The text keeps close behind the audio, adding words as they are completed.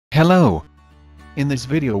Hello! In this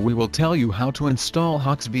video we will tell you how to install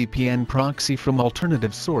Hoxx VPN proxy from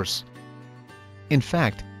alternative source. In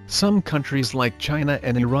fact, some countries like China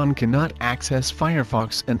and Iran cannot access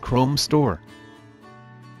Firefox and Chrome Store.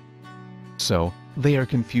 So, they are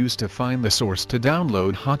confused to find the source to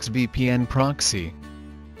download Hoxx VPN proxy.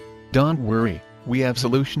 Don't worry, we have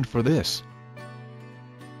solution for this.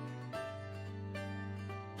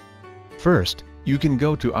 First, you can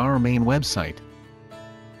go to our main website.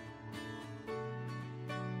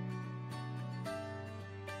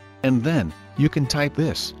 And then, you can type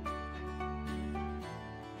this.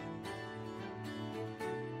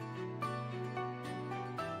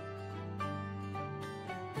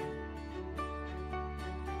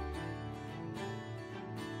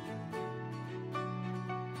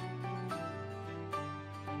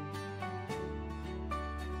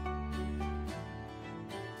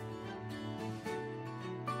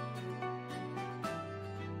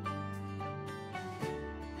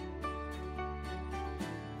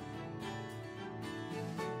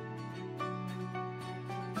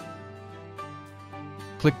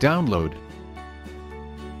 Click Download.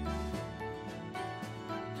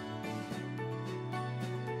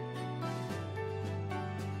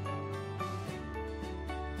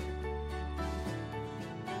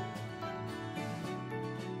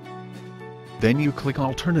 Then you click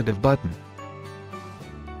Alternative button.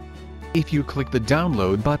 If you click the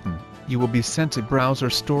Download button, you will be sent to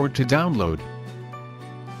Browser Stored to download.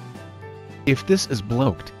 If this is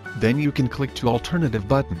blocked, then you can click to Alternative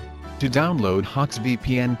button to download Hoxx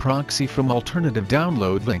VPN proxy from alternative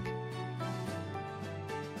download link.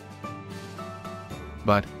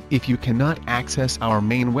 But, if you cannot access our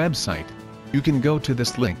main website, you can go to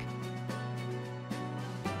this link.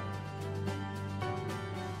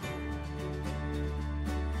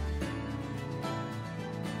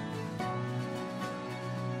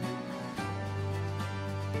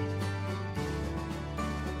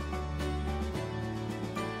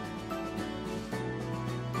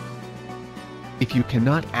 If you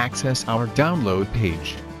cannot access our download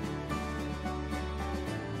page,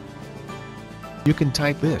 you can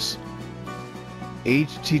type this: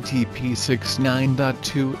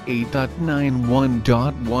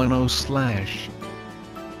 http://69.28.91.10/.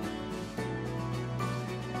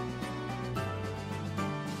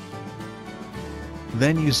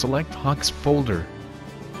 Then you select Hoxx folder.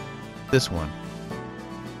 This one.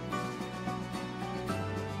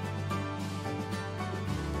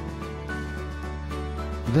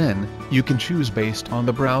 Then, you can choose based on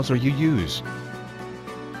the browser you use.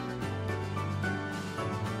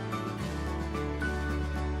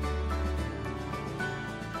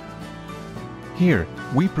 Here,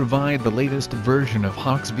 we provide the latest version of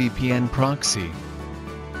Hoxx VPN proxy.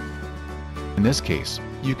 In this case,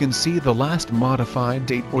 you can see the last modified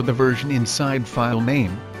date or the version inside file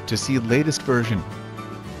name, to see latest version.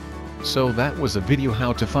 So that was a video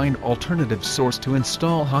how to find alternative source to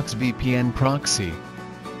install Hoxx VPN proxy.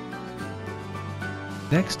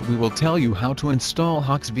 Next we will tell you how to install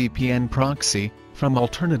Hoxx VPN proxy from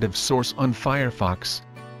alternative source on Firefox.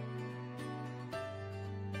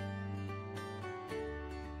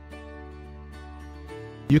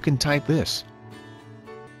 You can type this: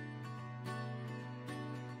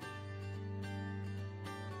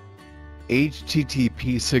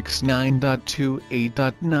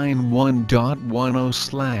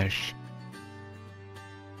 http://69.28.91.10/.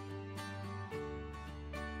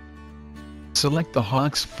 Select the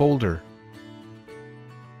Hoxx folder.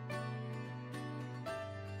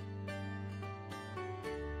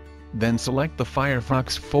 Then select the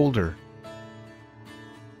Firefox folder.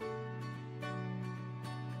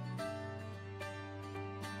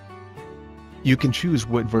 You can choose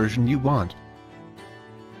what version you want.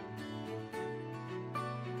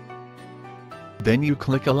 Then you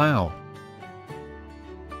click Allow.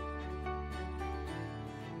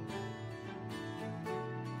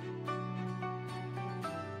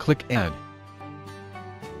 Click Add.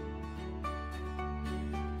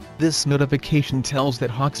 This notification tells that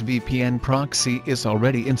Hoxx VPN proxy is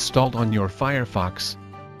already installed on your Firefox.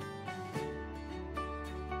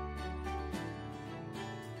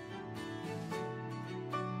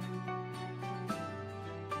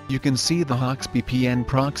 You can see the Hoxx VPN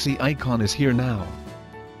proxy icon is here now.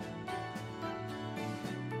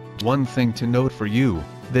 One thing to note for you,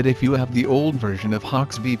 that if you have the old version of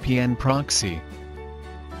Hoxx VPN proxy,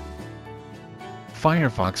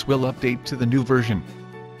 Firefox will update to the new version.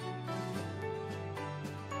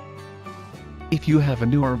 If you have a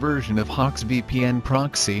newer version of Hoxx VPN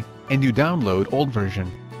proxy, and you download old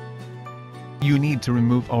version, you need to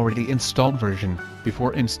remove already installed version,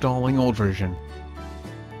 before installing old version.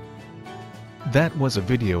 That was a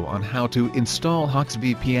video on how to install Hoxx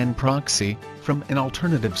VPN proxy from an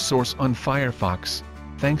alternative source on Firefox.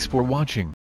 Thanks for watching.